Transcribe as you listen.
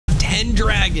10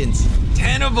 dragons.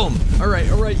 10 of them. All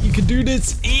right, you can do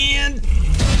this. And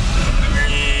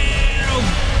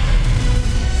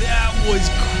that was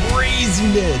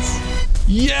craziness.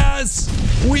 Yes,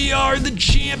 we are the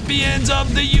champions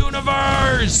of the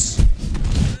universe.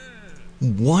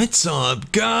 What's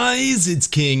up, guys? It's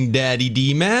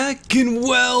KingDaddyDMAC, and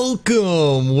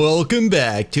welcome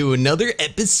back to another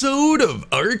episode of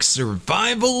ARK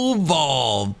Survival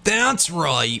Evolved. That's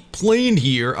right, playing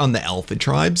here on the Alpha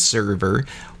Tribe server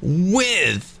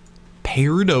with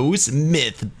Parados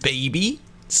Myth, baby.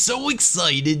 So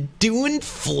excited, doing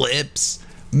flips.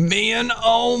 Man,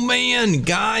 oh man,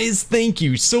 guys, thank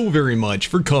you so very much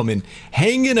for coming,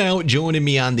 hanging out, joining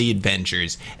me on the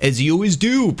adventures. As you always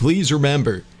do, please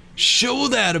remember, show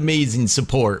that amazing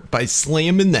support by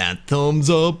slamming that thumbs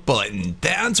up button.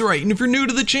 That's right, and if you're new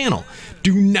to the channel,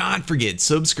 do not forget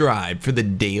subscribe for the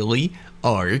daily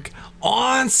ARK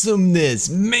awesomeness.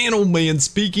 Man, oh man,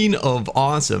 speaking of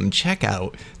awesome, check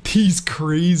out these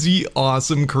crazy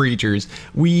awesome creatures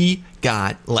we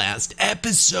got last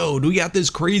episode. We got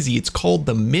this crazy, it's called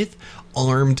the Myth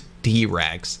Armed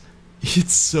T-Rex.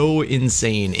 It's so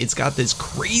insane. It's got this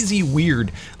crazy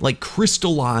weird like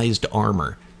crystallized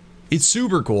armor. It's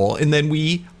super cool. And then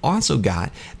we also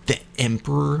got the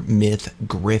Emperor Myth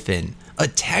Griffin, a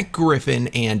tech griffin,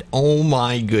 and oh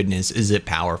my goodness, is it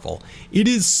powerful. It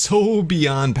is so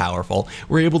beyond powerful.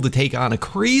 We're able to take on a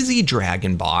crazy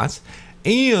dragon boss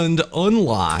and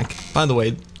unlock, by the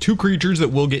way, 2 creatures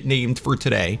that will get named for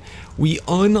today. We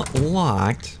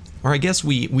unlocked, or I guess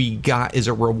we got as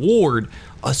a reward,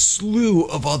 a slew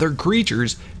of other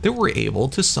creatures that we're able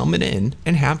to summon in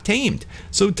and have tamed.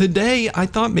 So today I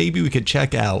thought maybe we could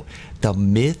check out the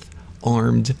Myth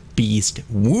Armed Beast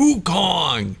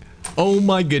WuKong. Oh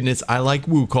my goodness, I like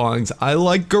Wukongs, I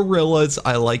like gorillas,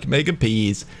 I like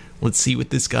Megapithecus. Let's see what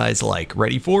this guy's like.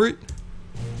 Ready for it?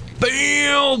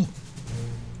 Bam!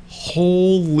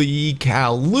 Holy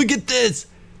cow, look at this!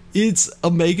 It's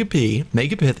a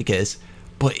Megapithecus,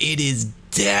 but it is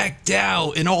decked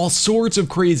out in all sorts of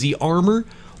crazy armor.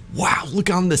 Wow, look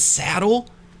on the saddle.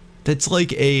 That's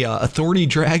like a thorny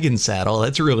dragon saddle.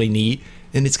 That's really neat.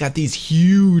 And it's got these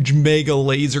huge mega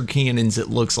laser cannons, it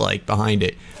looks like, behind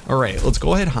it. All right, let's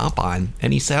go ahead and hop on.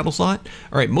 Any saddle slot?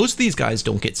 All right, most of these guys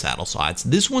don't get saddle slots.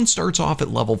 This one starts off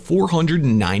at level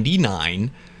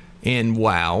 499. And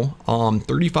wow,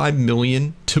 35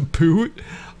 million to boot.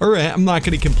 All right, I'm not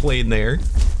gonna complain there.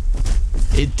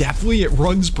 It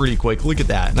runs pretty quick. Look at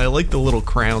that. And I like the little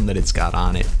crown that it's got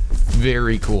on it.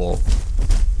 Very cool.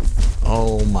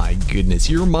 Oh my goodness,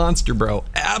 you're a monster, bro.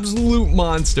 Absolute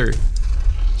monster.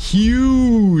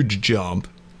 Huge jump.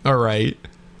 All right,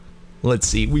 let's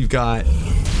see. We've got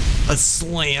a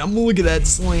slam. Look at that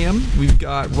slam. We've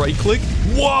got right click.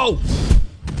 Whoa!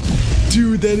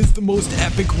 Dude, that is the most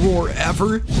epic roar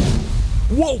ever.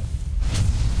 Whoa!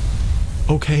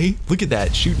 Okay, look at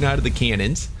that, shooting out of the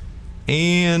cannons.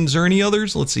 And is there any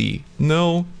others? Let's see.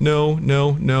 No.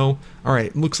 All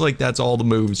right, looks like that's all the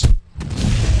moves.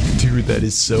 Dude, that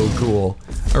is so cool.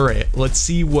 All right, let's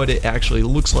see what it actually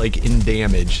looks like in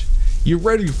damage. You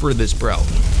ready for this, bro?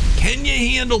 Can you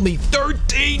handle me?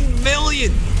 13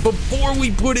 million before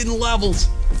we put in levels.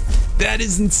 That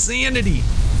is insanity.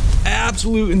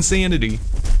 Absolute insanity.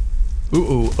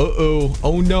 Uh-oh.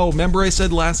 Oh no, remember I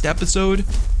said last episode?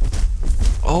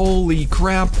 Holy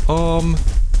crap. All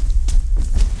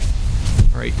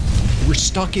right, we're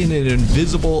stuck in an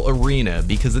invisible arena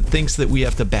because it thinks that we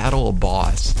have to battle a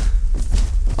boss.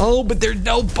 Oh, but there's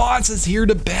no bosses here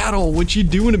to battle. What you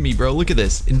doing to me, bro? Look at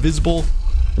this. Invisible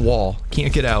wall.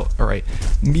 Can't get out. All right.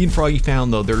 Me and Froggy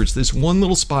found, though, there's this one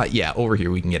little spot. Yeah, over here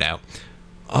we can get out.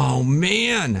 Oh,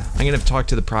 man. I'm going to have to talk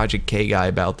to the Project K guy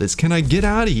about this. Can I get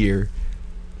out of here?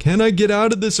 Can I get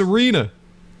out of this arena?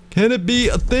 Can it be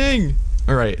a thing?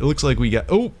 All right. It looks like we got...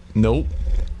 Oh, nope.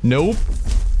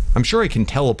 I'm sure I can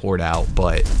teleport out,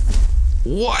 but...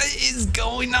 What is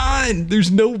going on? There's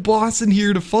no boss in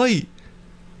here to fight.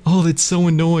 Oh, that's so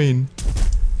annoying.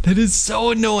 That is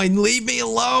so annoying. Leave me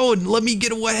alone. Let me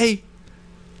get away.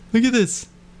 Look at this.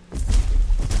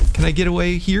 Can I get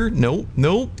away here?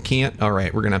 Nope, can't. All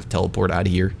right, we're gonna have to teleport out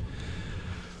of here.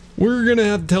 We're gonna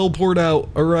have to teleport out.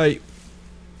 All right.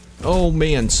 Oh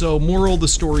man, so moral of the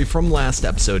story from last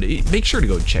episode. Make sure to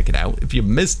go check it out if you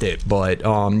missed it. But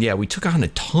yeah, we took on a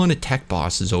ton of tech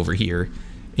bosses over here.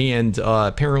 And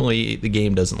apparently the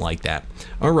game doesn't like that.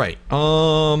 All right,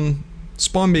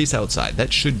 spawn base outside.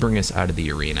 That should bring us out of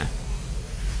the arena.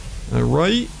 All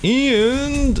right,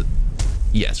 and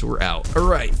yes, we're out. All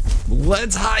right,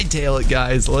 let's hightail it,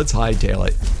 guys. Let's hightail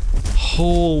it.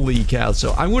 Holy cow.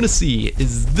 So I want to see,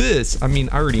 is this, I mean,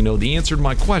 I already know the answer to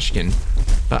my question.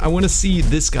 I want to see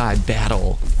this guy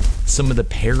battle some of the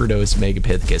Parados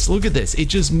Megapithecus. Look at this. It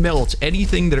just melts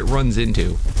anything that it runs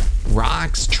into.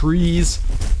 Rocks, trees.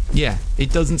 Yeah,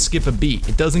 it doesn't skip a beat.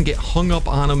 It doesn't get hung up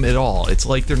on them at all. It's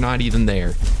like they're not even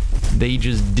there. They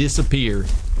just disappear.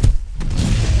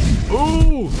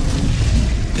 Ooh!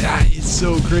 That is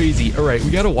so crazy. All right, we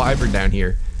got a wyvern down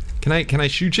here. Can I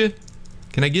shoot you?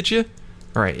 Can I get you?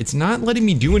 All right, it's not letting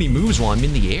me do any moves while I'm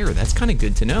in the air. That's kind of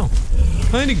good to know.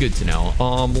 Kind of good to know.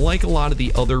 Like a lot of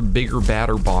the other bigger,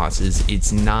 badder bosses,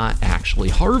 it's not actually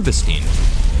harvesting.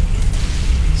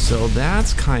 So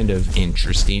that's kind of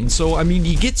interesting. So, I mean,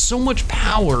 you get so much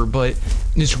power, but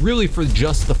it's really for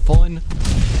just the fun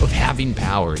of having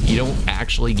power. You don't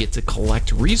actually get to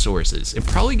collect resources. It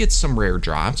probably gets some rare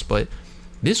drops, but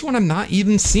this one I'm not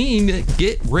even seeing it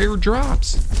get rare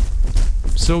drops.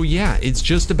 So yeah, it's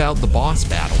just about the boss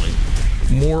battling,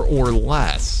 more or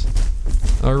less.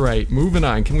 All right, moving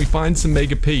on. Can we find some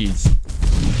Mega Ps?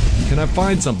 Can I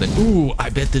find something? Ooh, I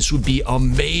bet this would be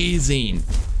amazing.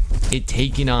 It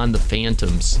taking on the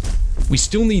Phantoms. We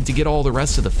still need to get all the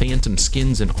rest of the Phantom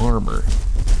skins and armor.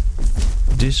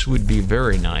 This would be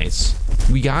very nice.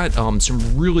 We got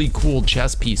some really cool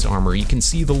chest piece armor. You can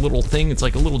see the little thing. It's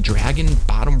like a little dragon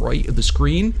bottom right of the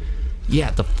screen.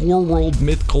 Yeah, the Foreworld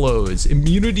Myth clothes.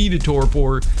 Immunity to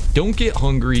torpor, don't get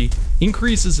hungry,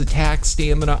 increases attack,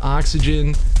 stamina,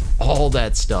 oxygen, all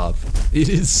that stuff. It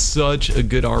is such a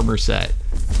good armor set.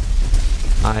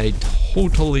 I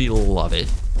totally love it.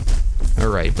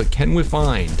 Alright, but can we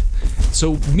find?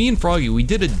 So me and Froggy, we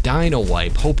did a dino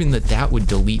wipe hoping that that would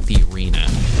delete the arena,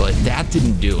 but that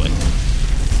didn't do it.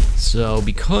 So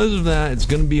because of that, it's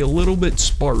going to be a little bit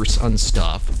sparse on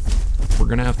stuff. We're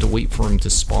going to have to wait for them to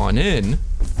spawn in,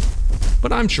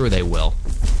 but I'm sure they will.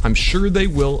 I'm sure they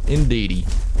will indeedy.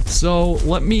 So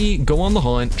let me go on the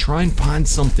hunt, try and find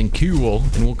something cool,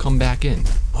 and we'll come back in.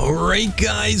 Alright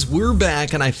guys, we're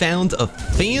back and I found a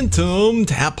Phantom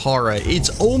Tapara.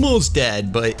 It's almost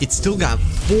dead, but it's still got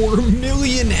 4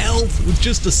 million health with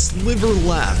just a sliver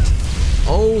left.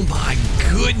 Oh my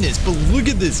goodness, but look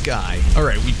at this guy.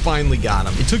 Alright, we finally got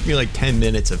him. It took me like 10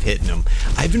 minutes of hitting him.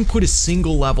 I haven't put a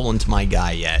single level into my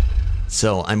guy yet,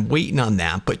 so I'm waiting on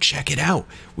that, but check it out.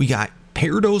 We got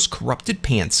Parados Corrupted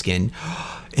Pant Skin,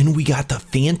 and we got the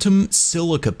Phantom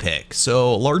Silica Pick.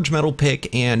 So, large metal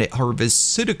pick, and it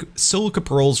harvests silica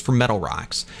pearls from metal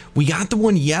rocks. We got the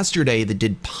one yesterday that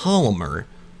did polymer,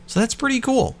 so that's pretty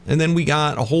cool. And then we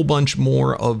got a whole bunch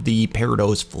more of the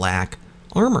Parados Flak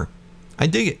armor. I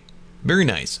dig it. Very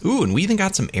nice. Ooh, and we even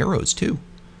got some arrows too.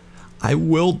 I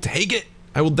will take it.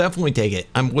 I will definitely take it.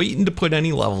 I'm waiting to put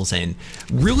any levels in.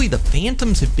 Really, the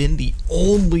Phantoms have been the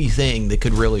only thing that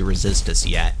could really resist us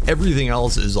yet. Everything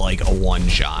else is like a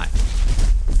one-shot.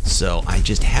 So I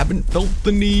just haven't felt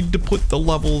the need to put the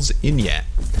levels in yet.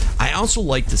 I also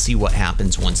like to see what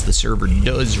happens once the server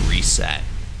does reset.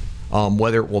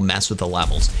 Whether it will mess with the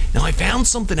levels. Now, I found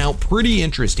something out pretty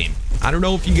interesting. I don't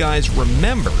know if you guys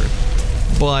remember,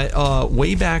 but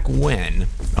way back when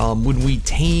we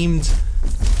tamed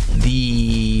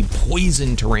the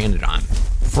poison pteranodon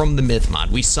from the Myth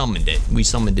mod, we summoned it. We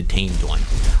summoned a tamed one.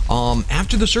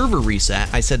 After the server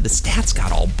reset, I said the stats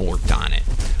got all borked on it.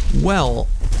 Well,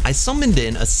 I summoned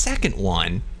in a second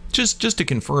one just to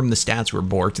confirm the stats were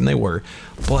borked, and they were.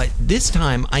 But this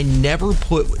time, I never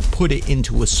put it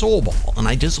into a soul ball, and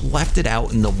I just left it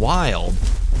out in the wild,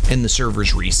 and the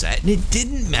servers reset, and it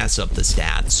didn't mess up the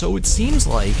stats. So it seems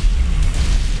like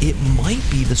it might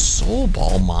be the soul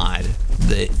ball mod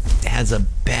that has a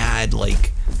bad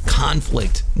like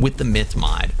conflict with the Myth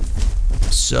mod.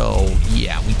 So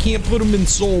yeah, we can't put them in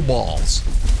soul balls.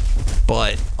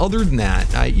 But other than that,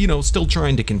 still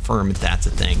trying to confirm if that's a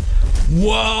thing.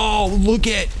 Whoa, look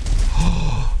at,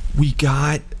 we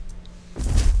got,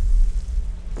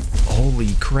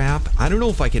 holy crap. I don't know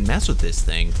if I can mess with this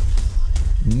thing.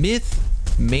 Myth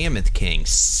Mammoth King,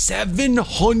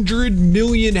 700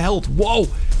 million health. Whoa,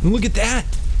 look at that.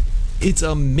 It's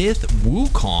a Myth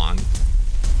WuKong.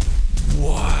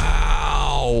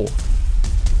 Wow.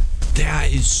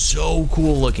 That is so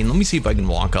cool looking. Let me see if I can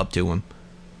walk up to him.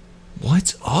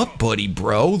 What's up, buddy,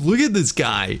 bro? Look at this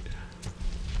guy.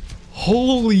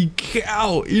 Holy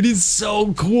cow, it is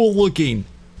so cool looking.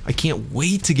 I can't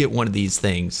wait to get one of these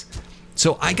things.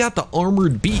 So I got the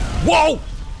armored beast. Whoa!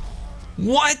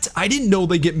 What? I didn't know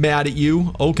they get mad at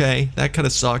you. Okay, that kind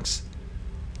of sucks.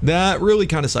 That really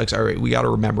kind of sucks. All right, we got to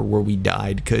remember where we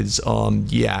died because,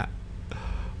 yeah.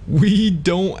 We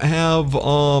don't have,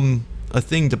 a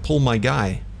thing to pull my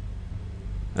guy.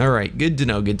 All right, good to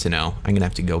know, good to know. I'm going to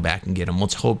have to go back and get him.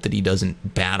 Let's hope that he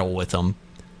doesn't battle with him.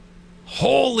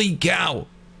 Holy cow!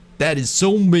 That is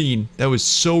so mean. That was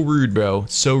so rude, bro.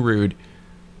 So rude.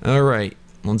 All right,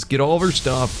 let's get all of our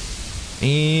stuff.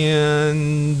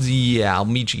 And yeah, I'll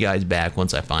meet you guys back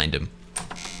once I find him.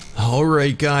 All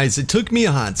right, guys, it took me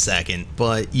a hot second,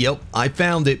 but yep, I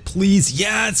found it. Please,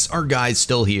 yes, our guy's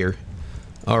still here.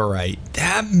 All right,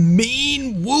 that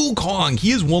mean WuKong, he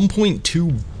has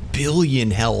 1.2 billion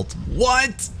health.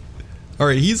 What? All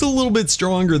right, he's a little bit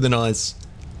stronger than us.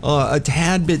 A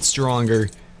tad bit stronger.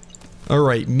 All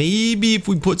right, maybe if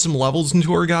we put some levels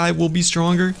into our guy, we'll be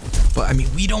stronger. But I mean,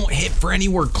 we don't hit for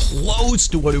anywhere close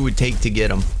to what it would take to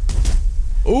get him.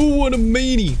 Oh, what a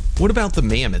manie. What about the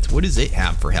mammoth? What does it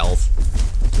have for health?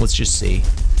 Let's just see.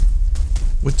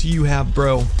 What do you have,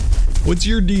 bro? What's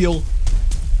your deal?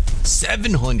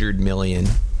 700 million.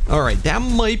 All right, that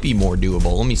might be more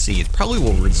doable. Let me see. It probably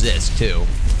will resist too.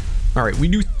 All right, we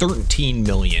do 13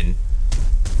 million.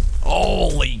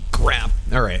 Holy crap.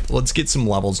 All right, let's get some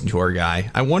levels into our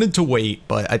guy. I wanted to wait,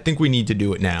 but I think we need to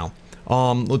do it now.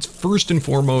 Let's first and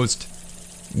foremost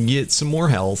get some more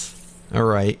health. All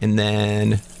right, and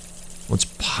then let's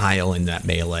pile in that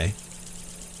melee.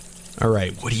 All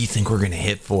right, what do you think we're gonna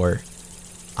hit for?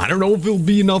 I don't know if it'll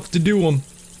be enough to do him.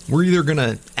 We're either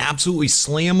gonna absolutely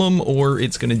slam him or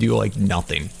it's gonna do like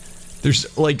nothing.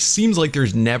 There's like, seems like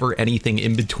there's never anything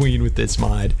in between with this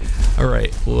mod. All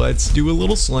right, let's do a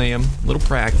little slam, little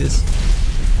practice.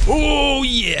 Oh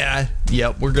yeah,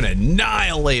 yep, we're gonna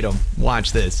annihilate him.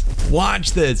 Watch this,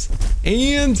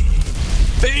 and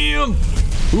bam.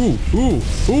 Ooh, ooh,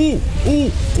 ooh,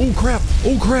 ooh, oh crap,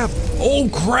 oh crap, oh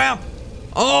crap.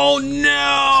 Oh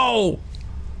no!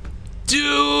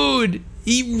 Dude,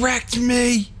 he wrecked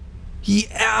me. He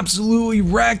absolutely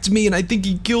wrecked me, and I think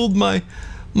he killed my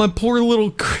poor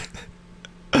little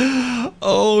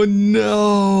oh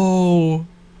no.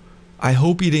 I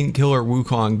hope he didn't kill our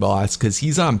WuKong boss, because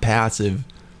he's on passive.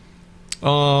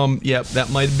 Yep, that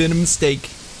might have been a mistake.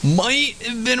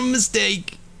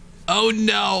 Oh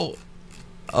no.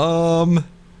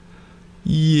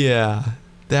 Yeah,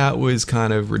 that was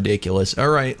kind of ridiculous. All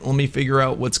right, let me figure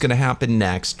out what's gonna happen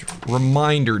next.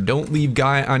 Reminder, don't leave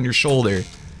guy on your shoulder.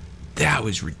 That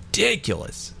was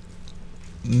ridiculous.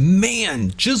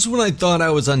 Man, just when I thought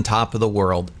I was on top of the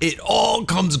world, it all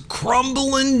comes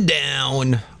crumbling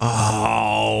down.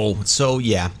 Oh, so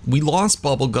yeah, we lost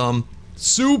Bubblegum.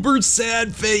 Super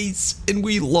sad face, and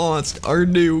we lost our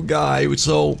new guy.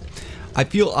 So I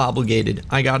feel obligated.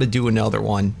 I gotta do another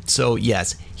one. So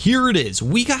yes, here it is.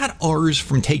 We got ours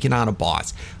from taking on a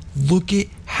boss. Look at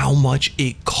how much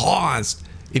it cost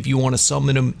if you want to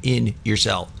summon him in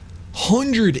yourself.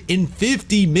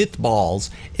 150 myth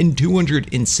balls and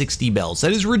 260 bells.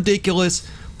 That is ridiculous,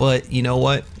 but you know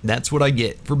what? That's what I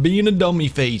get for being a dummy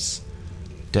face.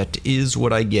 That is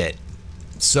what I get.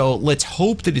 So let's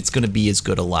hope that it's going to be as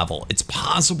good a level. It's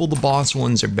possible the boss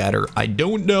ones are better. I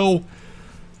don't know.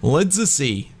 Let's just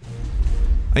see.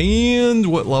 And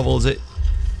what level is it?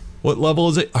 What level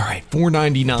is it? All right,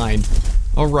 499.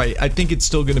 All right, I think it's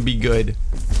still going to be good.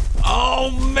 Oh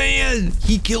man,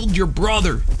 he killed your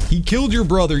brother. He killed your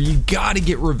brother. You gotta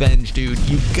get revenge, dude.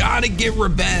 You gotta get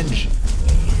revenge.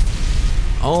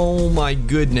 Oh my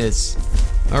goodness.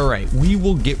 All right, we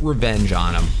will get revenge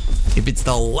on him if it's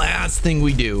the last thing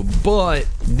we do, but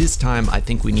this time I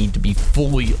think we need to be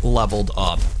fully leveled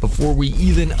up before we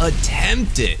even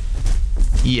attempt it.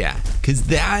 Yeah, because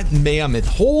that mammoth,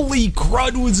 holy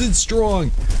crud, was it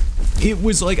strong. It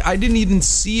was like, I didn't even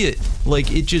see it. Like,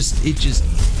 it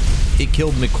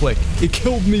killed me quick. It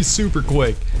killed me super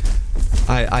quick.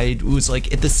 It was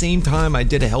like, at the same time I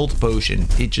did a health potion,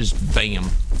 it just, bam.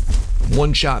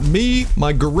 One shot me,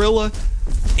 my gorilla,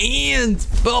 and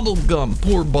Bubblegum.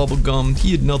 Poor Bubblegum,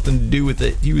 he had nothing to do with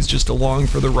it. He was just along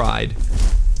for the ride.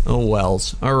 Oh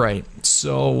wells. Alright,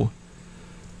 so,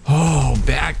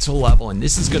 back to leveling.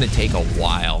 This is gonna take a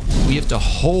while. We have to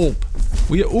hope.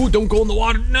 Oh, don't go in the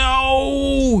water.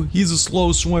 No! He's a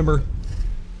slow swimmer.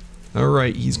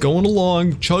 Alright, he's going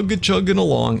along, chugging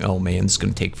along. Oh man, this is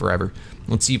gonna take forever.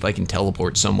 Let's see if I can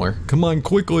teleport somewhere. Come on,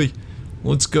 quickly.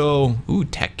 Let's go. Ooh,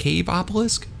 Tech Cave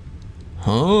Obelisk?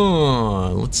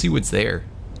 Huh, let's see what's there.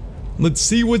 Let's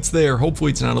see what's there.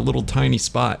 Hopefully it's not a little tiny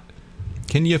spot.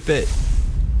 Can you fit?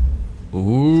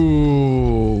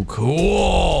 Ooh,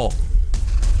 cool.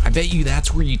 I bet you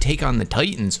that's where you take on the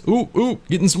Titans. Ooh,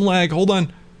 getting some lag, hold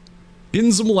on.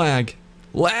 Getting some lag.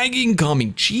 Lag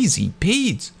incoming, cheesy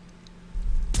Peds.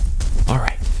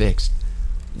 Alright, fixed.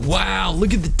 Wow,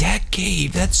 look at the Tech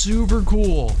Cave, that's super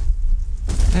cool.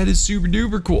 That is super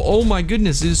duper cool. Oh my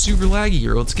goodness, it is super laggy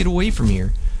here. Let's get away from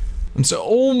here.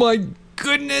 Oh my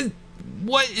goodness,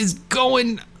 what is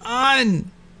going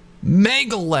on?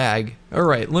 Mega lag. All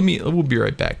right, we'll be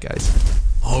right back, guys.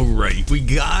 All right, we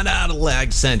got out of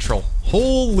lag central.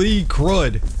 Holy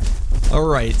crud. All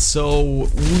right, so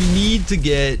we need to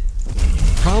get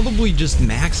probably just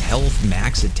max health,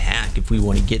 max attack if we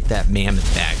want to get that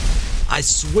mammoth back. I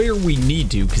swear we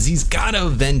need to, because he's got to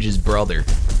avenge his brother.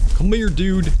 Come here,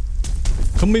 dude.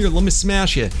 Come here, let me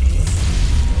smash you.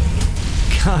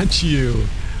 Got you.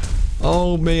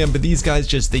 Oh, man, but these guys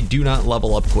just, they do not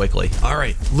level up quickly. All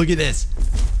right, look at this.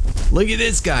 Look at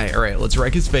this guy. All right, let's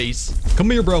wreck his face. Come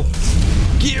here, bro.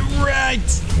 Get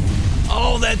wrecked.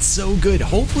 Oh, that's so good.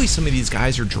 Hopefully some of these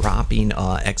guys are dropping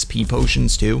XP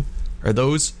potions too. Are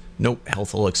those? Nope,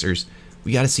 health elixirs.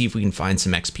 We got to see if we can find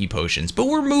some XP potions. But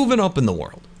we're moving up in the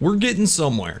world. We're getting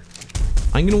somewhere.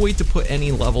 I'm going to wait to put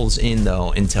any levels in,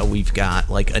 though, until we've got,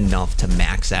 like, enough to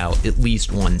max out at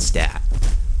least one stat.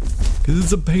 Because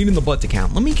it's a pain in the butt to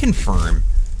count. Let me confirm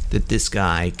that this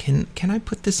guy... Can I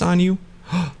put this on you?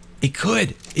 It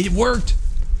could. It worked.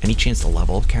 Any chance the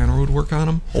level up counter would work on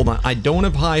him? Hold on. I don't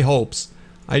have high hopes.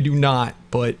 I do not.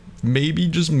 But maybe,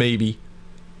 just maybe.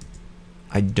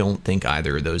 I don't think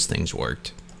either of those things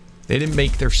worked. They didn't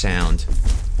make their sound.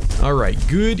 Alright,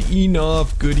 good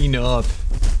enough, good enough.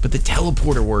 But the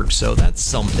teleporter works, so that's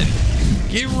something.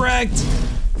 Get wrecked!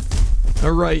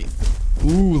 Alright.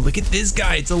 Ooh, look at this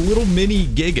guy. It's a little mini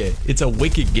Giga. It's a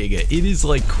wicked Giga. It is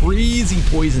like crazy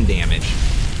poison damage.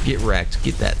 Get wrecked.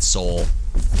 Get that soul.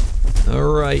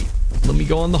 Alright. Let me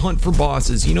go on the hunt for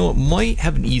bosses. You know, it might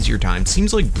have an easier time.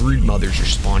 Seems like brood mothers are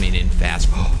spawning in fast.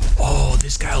 Oh,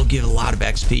 this guy will give a lot of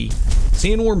XP.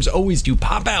 Sandworms always do.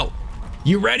 Pop out.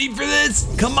 You ready for this?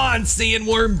 Come on,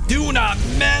 sandworm. Do not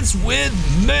mess with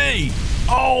me.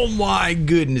 Oh my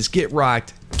goodness. Get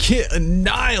rocked. Get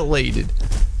annihilated.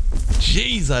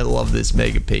 Jeez, I love this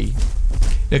Megapithecus.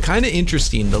 Now, kind of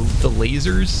interesting. The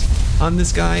lasers on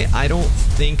this guy, I don't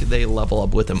think they level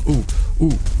up with him. Ooh,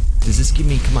 ooh. Does this give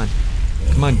me... Come on.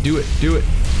 Come on, do it. Do it.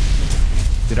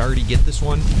 Did I already get this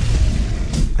one?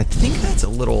 I think that's a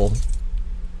little...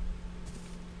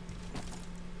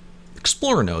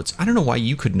 Explorer notes. I don't know why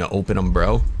you couldn't open them,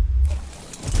 bro.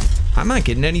 I'm not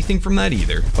getting anything from that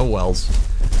either. Oh, wells.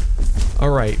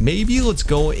 Alright, maybe let's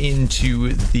go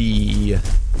into the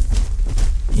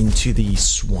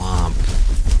swamp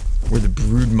where the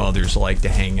brood mothers like to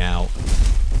hang out.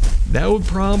 That would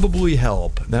probably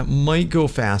help. That might go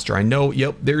faster. I know,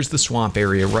 yep, there's the swamp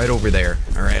area right over there.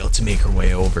 Alright, let's make our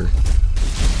way over.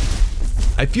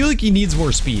 I feel like he needs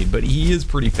more speed, but he is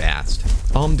pretty fast.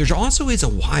 There's also a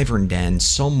wyvern den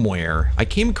somewhere. I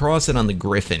came across it on the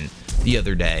griffin the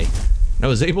other day. I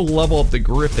was able to level up the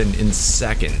griffin in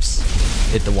seconds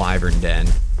at the wyvern den.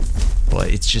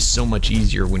 But it's just so much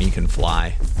easier when you can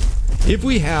fly. If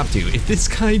we have to, if this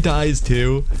guy dies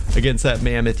too against that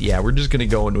mammoth, yeah, we're just gonna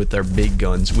go in with our big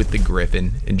guns with the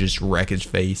griffin and just wreck his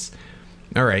face.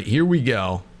 Alright, here we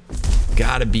go.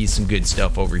 Gotta be some good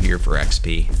stuff over here for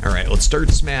XP. Alright, let's start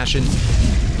smashing.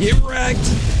 Get wrecked!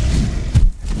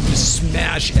 Just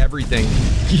smash everything.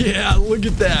 Yeah, look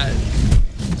at that.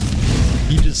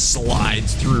 He just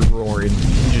slides through roaring.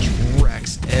 He just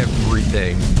wrecks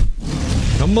everything.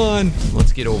 Come on,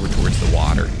 let's get over towards the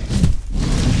water.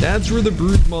 That's where the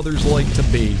brood mothers like to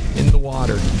be, in the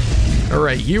water.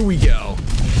 Alright, here we go.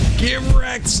 Get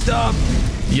wrecked stuff.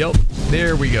 Yep,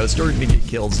 there we go, starting to get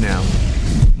kills now.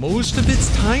 Most of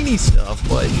it's tiny stuff,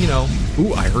 but you know.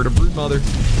 Ooh, I heard a brood mother.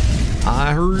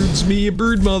 I heard me a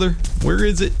brood mother. Where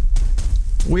is it?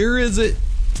 Where is it?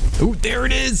 Ooh, there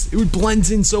it is. It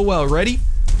blends in so well. Ready?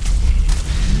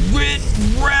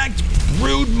 Wrecked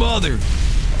brood mother.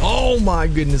 Oh my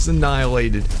goodness,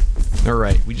 annihilated.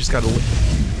 Alright, we just gotta look.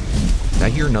 Did I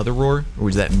hear another roar? Or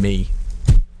was that me?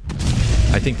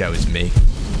 I think that was me.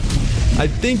 I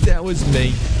think that was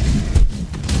me.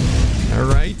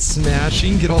 Alright,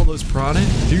 smashing. Get all those piranha.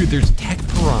 Dude, there's tech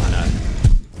piranha.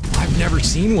 I've never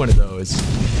seen one of those.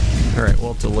 Alright,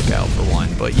 we'll have to look out for one.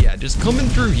 But yeah, just coming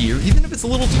through here, even if it's a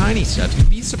little tiny stuff, you'd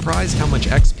be surprised how much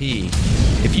XP,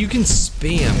 if you can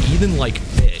spam, even like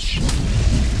fish,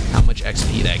 how much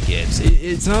XP that gives.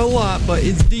 It's not a lot, but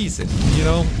it's decent. You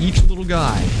know, each little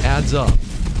guy adds up.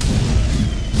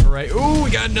 Alright, ooh, we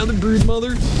got another brood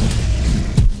mother.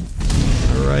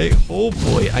 Alright,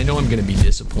 hopefully, I know I'm gonna be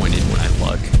disappointed when I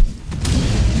look.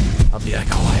 I'll be like,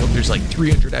 oh, I hope there's like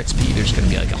 300 XP, there's gonna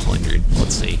be like 100.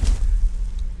 Let's see.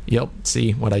 Yep,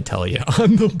 see what I tell you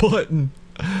on the button.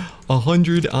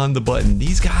 100 on the button.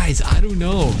 These guys, I don't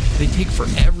know. They take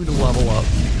forever to level up.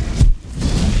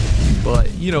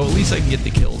 But, you know, at least I can get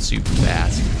the kills super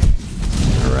fast.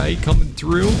 Alright, coming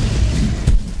through.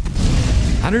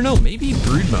 I don't know, maybe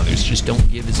brood mothers just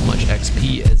don't give as much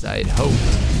XP as I had hoped.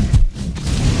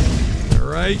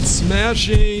 right,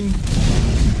 smashing.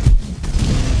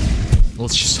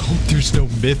 Let's just hope there's no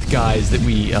myth guys that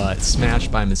we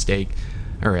smashed by mistake.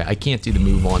 All right, I can't do the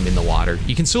move while I'm in the water.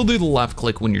 You can still do the left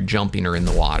click when you're jumping or in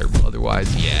the water, but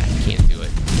otherwise, yeah, can't do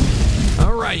it.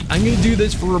 All right, I'm gonna do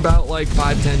this for about like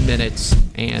 5-10 minutes,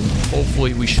 and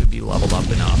hopefully we should be leveled up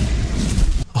enough.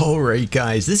 Alright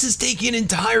guys, this is taking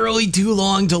entirely too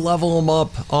long to level them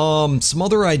up. Some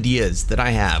other ideas that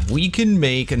I have. We can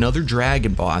make another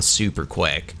dragon boss super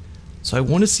quick. So I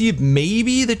want to see if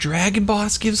maybe the dragon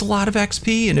boss gives a lot of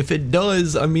XP, and if it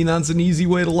does, I mean, that's an easy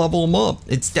way to level them up.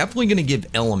 It's definitely going to give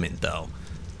element though.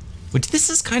 Which this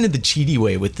is kind of the cheaty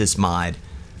way with this mod.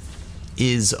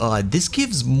 Is this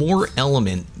gives more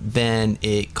element than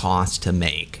it costs to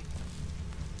make.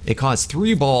 It costs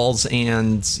 3 balls,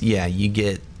 and yeah, you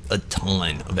get a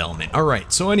ton of element. All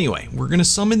right, so anyway, we're gonna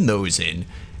summon those in,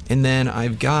 and then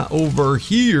I've got over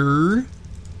here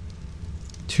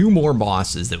 2 more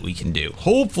bosses that we can do.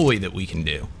 Hopefully that we can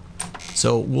do.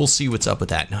 So we'll see what's up with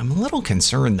that. Now I'm a little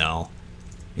concerned though.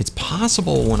 It's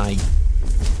possible when I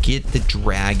get the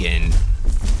dragon,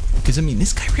 because I mean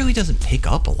this guy really doesn't pick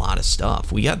up a lot of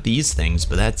stuff. We got these things,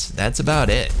 but that's about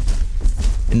it.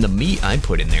 And the meat I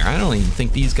put in there, I don't even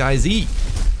think these guys eat.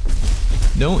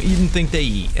 Don't even think they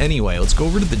eat. Anyway, let's go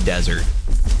over to the desert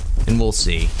and we'll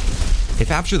see.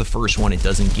 If after the first one it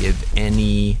doesn't give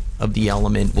any of the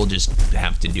element, we'll just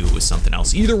have to do it with something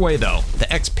else. Either way though, the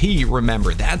XP,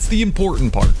 remember, that's the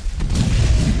important part.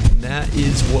 That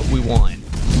is what we want.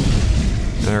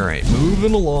 All right,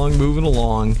 moving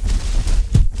along.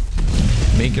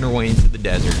 Making our way into the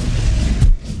desert.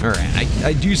 Alright,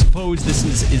 I do suppose this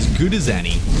is as good as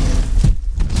any.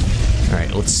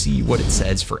 Alright, let's see what it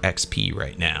says for XP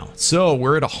right now. So,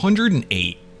 we're at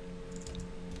 108.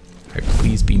 Alright,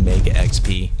 please be mega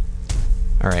XP.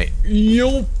 Alright,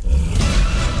 yo!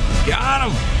 Got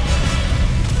him!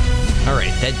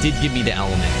 Alright, that did give me the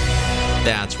element.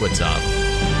 That's what's up.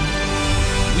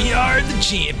 We are the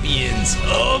champions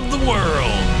of the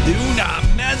world. Do not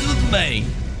mess with me.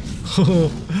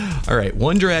 Alright,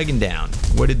 1 dragon down.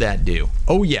 What did that do?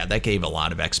 Oh yeah, that gave a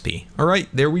lot of XP. Alright,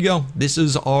 there we go. This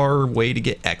is our way to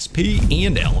get XP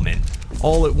and element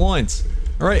all at once.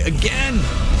 Alright, again!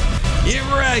 Get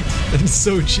wrecked! That's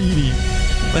so cheaty.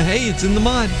 But hey, it's in the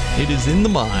mod. It is in the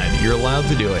mod. You're allowed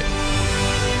to do it.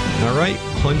 Alright,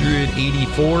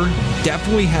 184.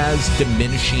 Definitely has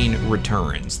diminishing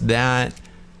returns. That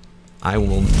I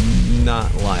will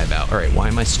not lie about. Alright, why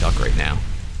am I stuck right now?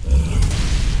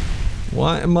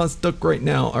 Why am I stuck right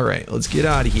now? Alright, let's get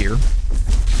out of here.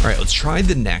 Alright, let's try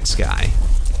the next guy.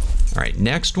 Alright,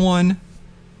 next one,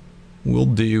 we'll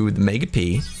do the Mega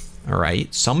P.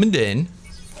 Alright, summoned in.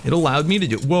 It allowed me to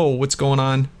do... Whoa, what's going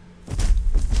on?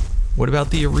 What about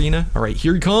the arena? Alright,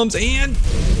 here he comes, and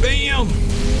bam!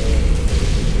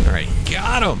 Alright,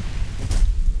 got him!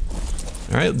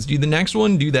 Alright, let's do the next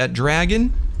one. Do that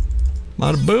dragon.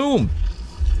 Bada boom!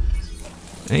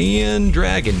 And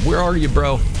dragon, where are you,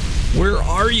 bro? Where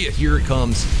are you? Here it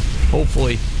comes.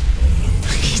 Hopefully.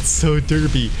 It's so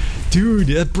derpy. Dude,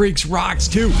 that breaks rocks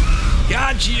too.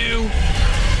 Got you.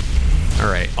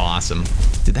 Alright, awesome.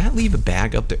 Did that leave a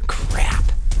bag up there? Crap.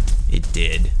 It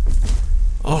did.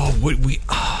 Oh,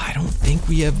 I don't think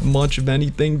we have much of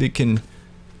anything that can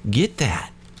get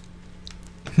that.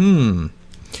 Do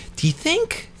you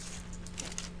think?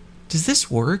 Does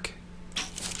this work?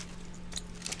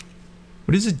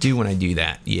 What does it do when I do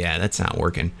that? Yeah, that's not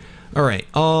working. Alright,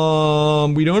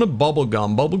 we don't have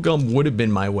bubblegum. Bubblegum would have been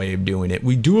my way of doing it.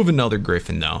 We do have another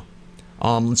griffin though.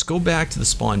 Let's go back to the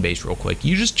spawn base real quick.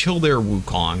 You just chill there,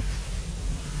 WuKong.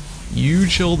 You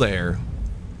chill there.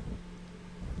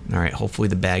 Alright, hopefully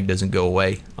the bag doesn't go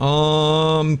away.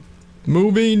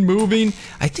 Moving.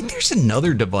 I think there's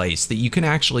another device that you can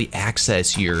actually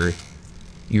access your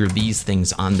these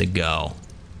things on the go.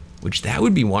 Which that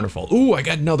would be wonderful. Ooh, I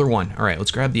got another one. Alright,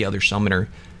 let's grab the other summoner.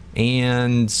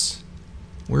 And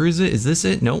where is it? Is this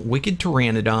it? No, Wicked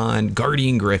Pteranodon,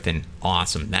 Guardian Griffin.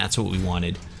 Awesome, that's what we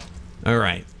wanted.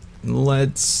 Alright,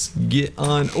 let's get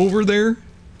on over there.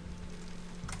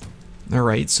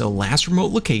 Alright, so last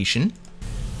remote location.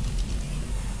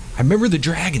 I remember the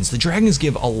dragons. The dragons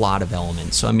give a lot of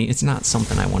elements, so I mean, it's not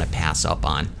something I want to pass up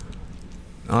on.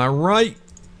 Alright,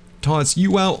 toss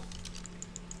you out.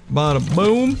 Bada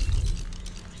boom.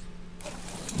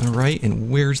 Alright,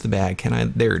 and where's the bag? Can I?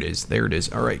 There it is. There it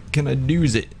is. Alright, can I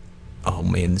use it? Oh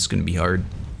man, this is gonna be hard.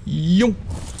 Yo!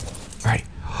 Alright.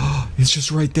 It's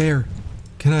just right there.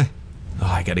 Can I? Oh,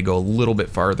 I gotta go a little bit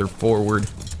farther forward.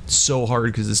 It's so hard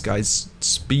because this guy's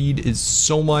speed is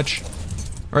so much.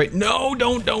 Alright, no,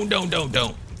 don't.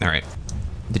 Alright.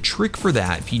 the trick for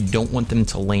that, if you don't want them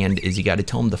to land, is you got to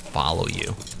tell them to follow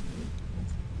you.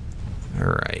 All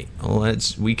right,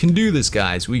 we can do this,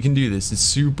 guys. We can do this. It's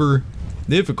super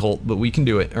difficult, but we can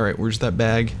do it. All right, where's that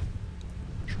bag?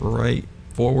 Right,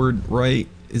 forward, right.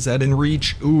 Is that in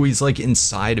reach? Ooh, he's like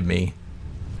inside of me.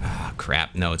 Ah,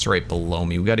 crap. No, it's right below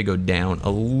me. We got to go down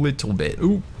a little bit.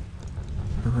 Ooh.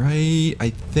 All right, I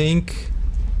think.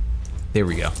 There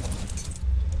we go.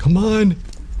 Come on.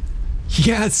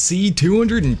 Yeah, see,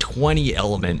 220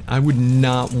 element. I would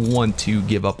not want to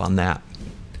give up on that.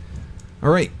 All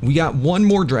right, we got one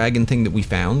more dragon thing that we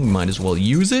found. We might as well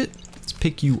use it. Let's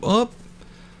pick you up.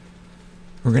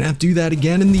 We're gonna have to do that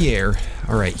again in the air.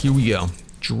 All right, here we go.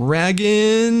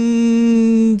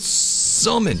 Dragon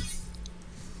summon.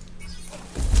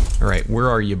 All right, where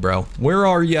are you, bro? Where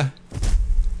are you?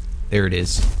 There it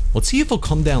is. Let's see if he'll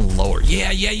come down lower.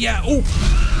 Yeah.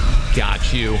 Oh,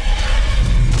 got you.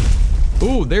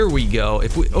 Oh, there we go.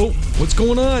 Oh, what's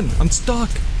going on? I'm stuck.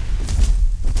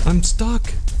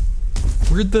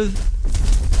 Where'd the...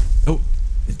 Oh,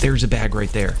 there's a bag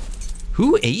right there.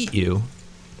 Who ate you?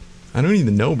 I don't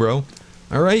even know, bro.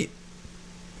 All right.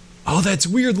 Oh, that's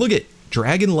weird. Look at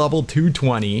dragon level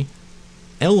 220,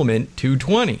 element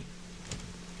 220.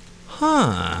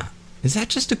 Huh. Is that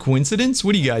just a coincidence?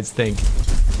 What do you guys think?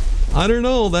 I don't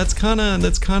know. That's kind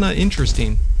of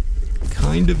interesting.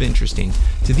 Kind of interesting.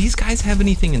 Do these guys have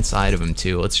anything inside of them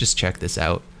too? Let's just check this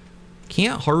out.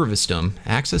 Can't harvest them.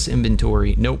 Access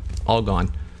inventory. Nope. All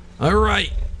gone. All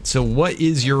right. So what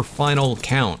is your final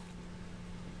count?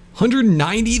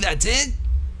 190? That's it?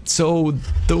 So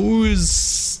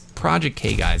those Project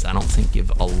K guys, I don't think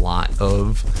give a lot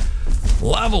of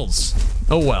levels.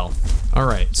 Oh well. All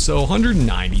right. So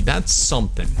 190. That's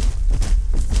something.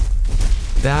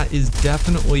 That is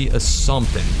definitely a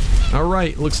something. All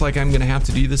right, looks like I'm gonna have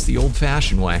to do this the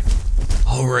old-fashioned way.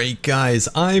 All right, guys,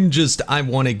 I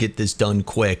want to get this done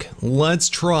quick. Let's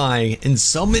try and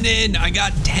summon in. I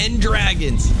got 10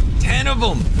 dragons, 10 of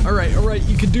them. All right,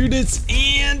 you can do this,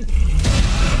 and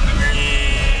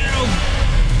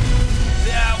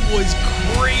that was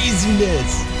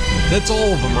craziness. That's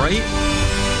all of them, right?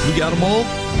 We got them all?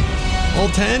 All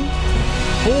 10?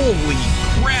 Holy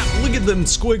crap, look at them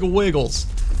squiggle wiggles.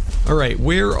 All right,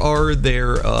 where are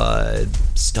their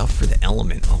stuff for the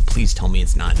element? Oh, please tell me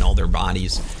it's not in all their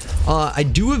bodies. I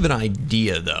do have an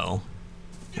idea, though.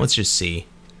 Let's just see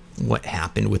what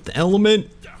happened with the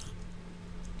element.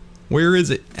 Where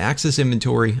is it? Access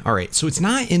inventory. All right, so it's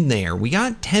not in there. We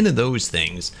got 10 of those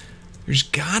things. There's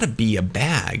gotta be a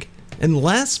bag.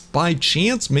 Unless, by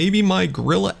chance, maybe my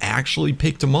gorilla actually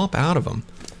picked them up out of them.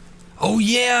 Oh,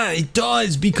 yeah, it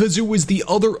does, because it was the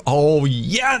other... Oh,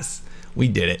 yes! We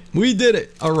did it. We did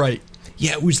it. All right.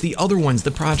 Yeah, it was the other ones,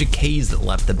 the Project Ks that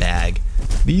left the bag.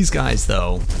 These guys,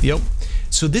 though. Yep.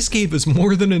 So this gave us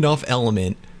more than enough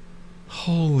element.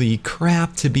 Holy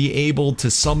crap, to be able to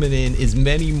summon in as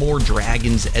many more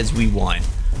dragons as we want.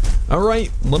 All right,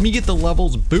 let me get the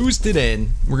levels boosted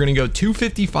in. We're going to go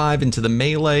 255 into the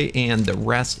melee and the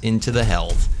rest into the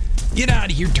health. Get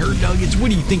out of here, turd nuggets.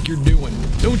 What do you think you're doing?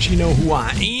 Don't you know who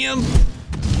I am?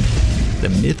 The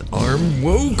Myth Armed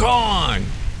WuKong.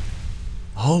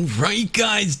 All right,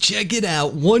 guys, check it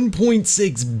out.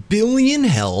 1.6 billion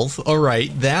health. All right,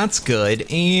 that's good.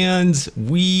 And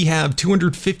we have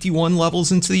 251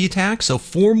 levels into the attack, so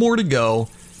 4 more to go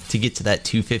to get to that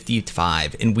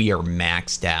 255, and we are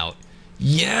maxed out.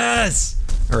 Yes!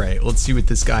 All right, let's see what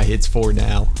this guy hits for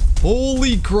now.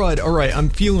 Holy crud. All right, I'm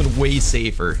feeling way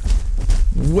safer.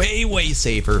 Way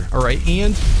safer. All right,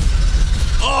 and...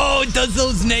 Oh, it does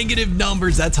those negative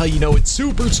numbers. That's how you know it's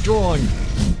super strong.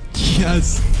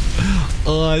 Yes.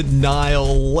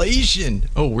 Annihilation.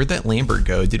 Oh, where'd that Lambert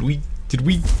go? Did we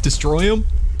destroy him?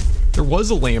 There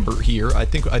was a Lambert here. I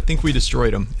think we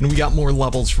destroyed him, and we got more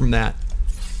levels from that.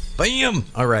 Bam!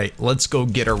 All right, let's go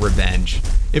get our revenge.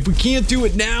 If we can't do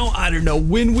it now, I don't know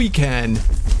when we can,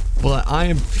 but I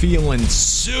am feeling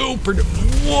super...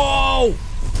 Whoa!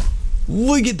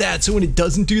 Look at that. So when it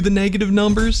doesn't do the negative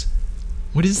numbers,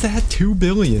 what is that? 2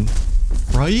 billion,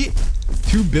 right?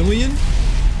 2 billion?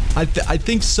 I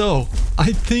think so.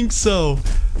 I think so.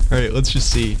 All right, let's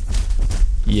just see.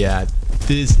 Yeah,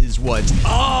 this is what's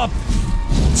up.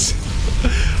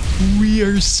 We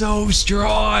are so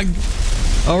strong.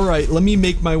 All right, let me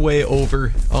make my way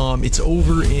over. It's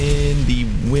over in the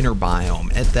winter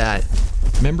biome at that.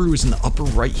 Remember, it was in the upper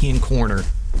right-hand corner.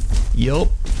 Yup,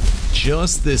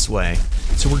 just this way.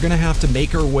 So we're gonna have to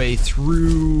make our way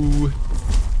through.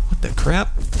 What the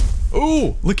crap?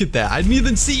 Oh, look at that. I didn't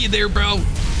even see you there, bro.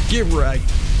 Get wrecked.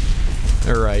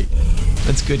 Alright.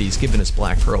 That's good. He's giving us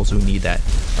black pearls. We need that.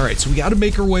 Alright, so we got to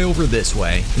make our way over this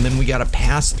way. And then we got to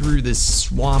pass through this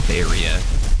swamp area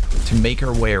to make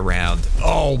our way around.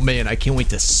 Oh, man. I can't wait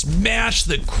to smash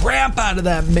the crap out of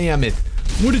that mammoth.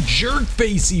 What a jerk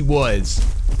face he was.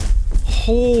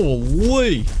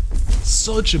 Holy.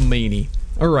 Such a meanie.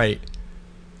 Alright.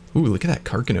 Ooh, look at that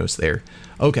Carcanos there.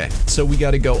 Okay, so we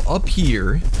got to go up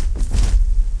here.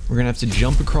 We're going to have to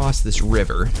jump across this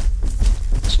river.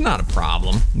 It's not a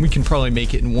problem. We can probably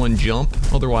make it in one jump.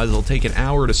 Otherwise, it'll take an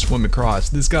hour to swim across.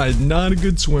 This guy is not a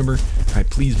good swimmer. All right,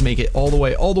 please make it all the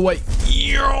way, all the way.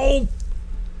 Yo!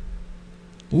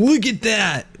 Look at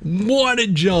that. What a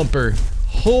jumper.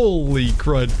 Holy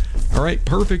crud. All right,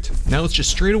 perfect. Now it's just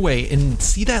straight away and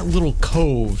see that little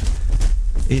cove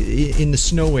in the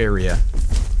snow area.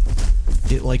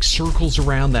 It like circles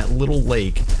around that little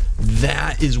lake.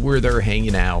 That is where they're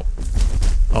hanging out.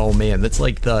 Oh man, that's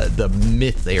like the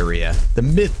myth area, the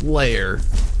myth lair.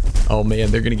 Oh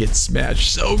man, they're gonna get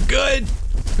smashed so good.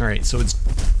 All right, so it's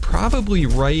probably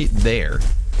right there.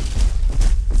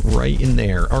 Right in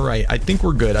there. All right, I think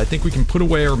we're good. I think we can put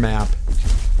away our map.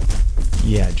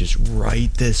 Yeah, just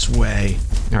right this way.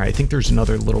 All right, I think there's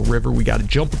another little river we gotta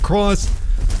jump across.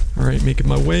 All right, making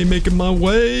my way, making my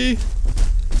way.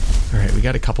 All right, we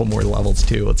got a couple more levels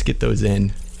too. Let's get those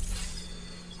in.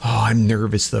 Oh, I'm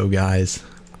nervous though, guys.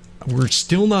 We're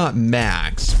still not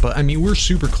max, but I mean, we're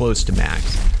super close to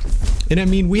max. And I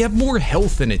mean, we have more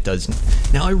health than it does.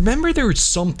 Now, I remember there was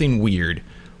something weird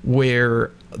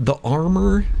where the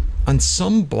armor on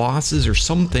some bosses or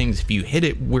some things, if you hit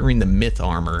it wearing the myth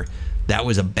armor, that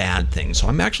was a bad thing. So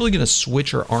I'm actually going to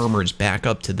switch our armors back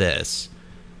up to this.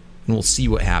 And we'll see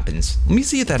what happens. Let me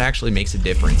see if that actually makes a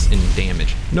difference in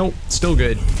damage. Nope, still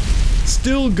good.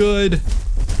 Still good.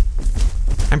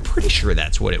 I'm pretty sure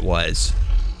that's what it was.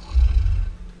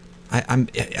 I'm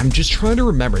just trying to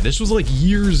remember. This was like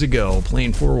years ago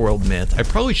playing Foreworld Myth. I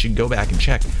probably should go back and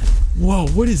check. Whoa,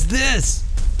 what is this?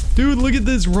 Dude, look at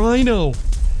this rhino.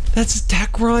 That's a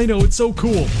tech rhino. It's so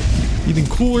cool. Even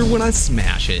cooler when I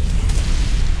smash it.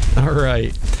 All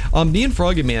right. Me and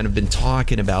Froggy Man have been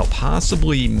talking about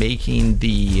possibly making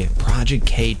the Project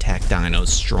K tech dinos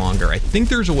stronger. I think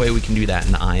there's a way we can do that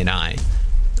in the I&I.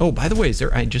 Oh, by the way,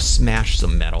 I just smashed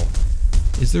some metal.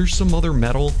 Is there some other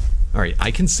metal? All right,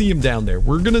 I can see him down there.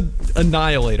 We're gonna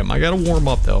annihilate him. I gotta warm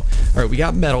up though. All right, we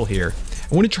got metal here.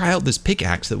 I want to try out this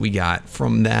pickaxe that we got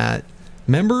from that.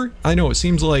 Remember? I know it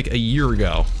seems like a year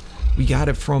ago. We got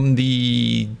it from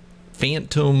the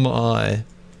Phantom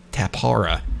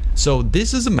Tapara. So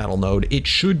this is a metal node. It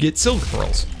should get silica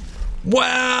pearls.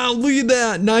 Wow, look at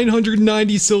that!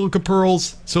 990 silica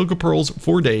pearls. Silica pearls,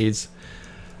 4 days.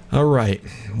 All right,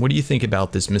 what do you think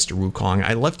about this, Mr. WuKong?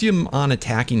 I left him on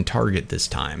attacking target this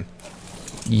time.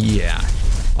 Yeah.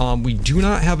 We do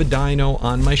not have a dino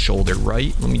on my shoulder,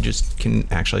 right? Let me just,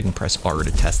 I can press R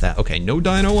to test that. Okay, no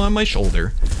dino on my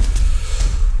shoulder.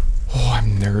 Oh,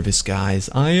 I'm nervous, guys.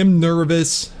 I am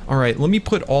nervous. All right, let me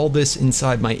put all this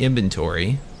inside my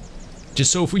inventory.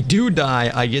 Just so if we do die,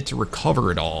 I get to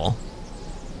recover it all.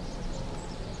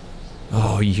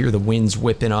 Oh, you hear the winds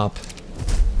whipping up.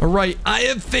 All right, I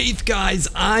have faith, guys.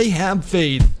 I have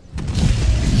faith.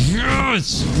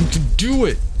 Yes, we can do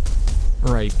it.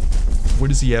 All right, what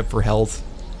does he have for health?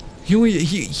 We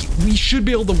should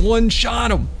be able to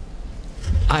one-shot him.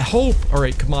 I hope. All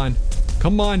right, come on.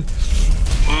 Come on.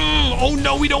 Oh,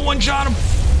 no, we don't one-shot him.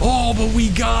 Oh, but we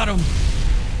got him.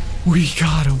 We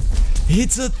got him.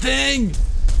 It's a thing.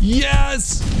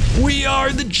 Yes, we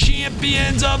are the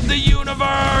champions of the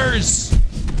universe.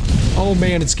 Oh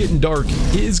man, it's getting dark.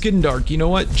 It is getting dark. You know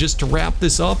what? Just to wrap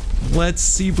this up, let's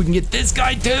see if we can get this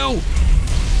guy too.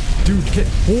 Dude,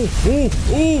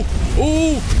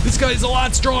 this guy's a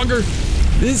lot stronger.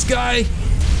 This guy.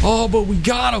 Oh, but we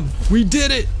got him. We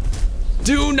did it.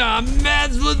 Do not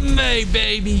mess with me,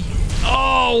 baby.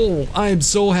 Oh, I am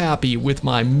so happy with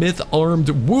my Myth Armed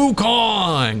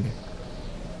WuKong.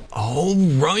 All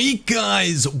right,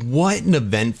 guys, what an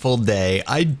eventful day.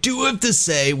 I do have to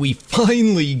say, we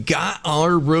finally got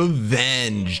our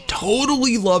revenge.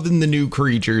 Totally loving the new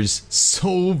creatures.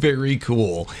 So very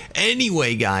cool.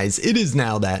 Anyway, guys, it is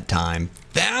now that time.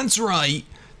 That's right.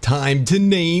 Time to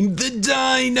name the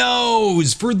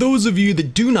dinos! For those of you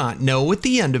that do not know, at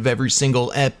the end of every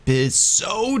single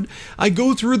episode, I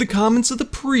go through the comments of the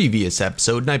previous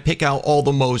episode and I pick out all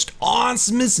the most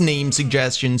awesomest name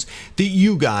suggestions that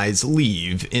you guys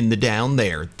leave in the down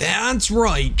there. That's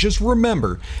right, just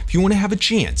remember, if you want to have a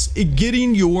chance at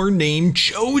getting your name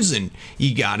chosen,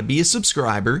 you gotta be a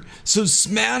subscriber, so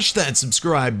smash that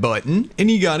subscribe button and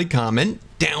you gotta comment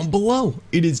down below.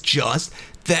 It is just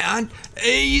that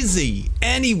easy.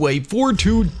 Anyway, for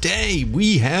today,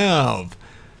 we have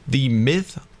the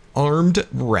Myth Armed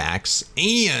Rex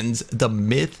and the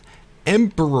Myth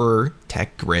Emperor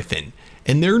Tech Griffin.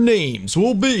 And their names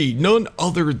will be none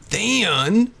other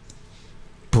than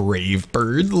Brave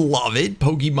Bird, love it,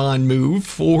 Pokemon move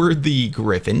for the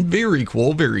Griffin, very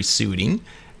cool, very suiting,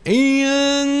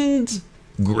 and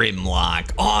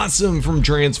Grimlock, awesome from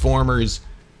Transformers,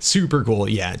 super cool.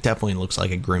 Yeah, it definitely looks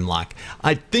like a Grimlock.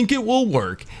 I think it will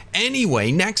work.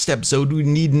 Anyway, next episode we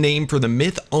need a name for the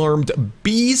Myth Armed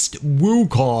Beast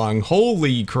WuKong.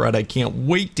 Holy crud, I can't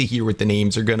wait to hear what the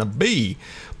names are gonna be.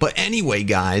 But anyway,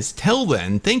 guys, till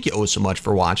then, thank you so much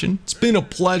for watching. It's been a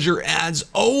pleasure as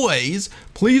always.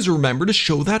 Please remember to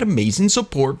show that amazing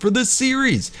support for this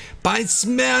series by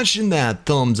smashing that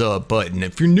thumbs up button.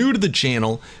 If you're new to the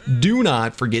channel, do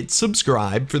not forget to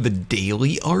subscribe for the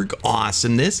daily ARK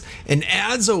awesomeness. And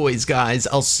as always, guys,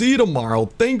 I'll see you tomorrow.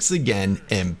 Thanks again,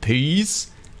 and peace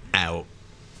out.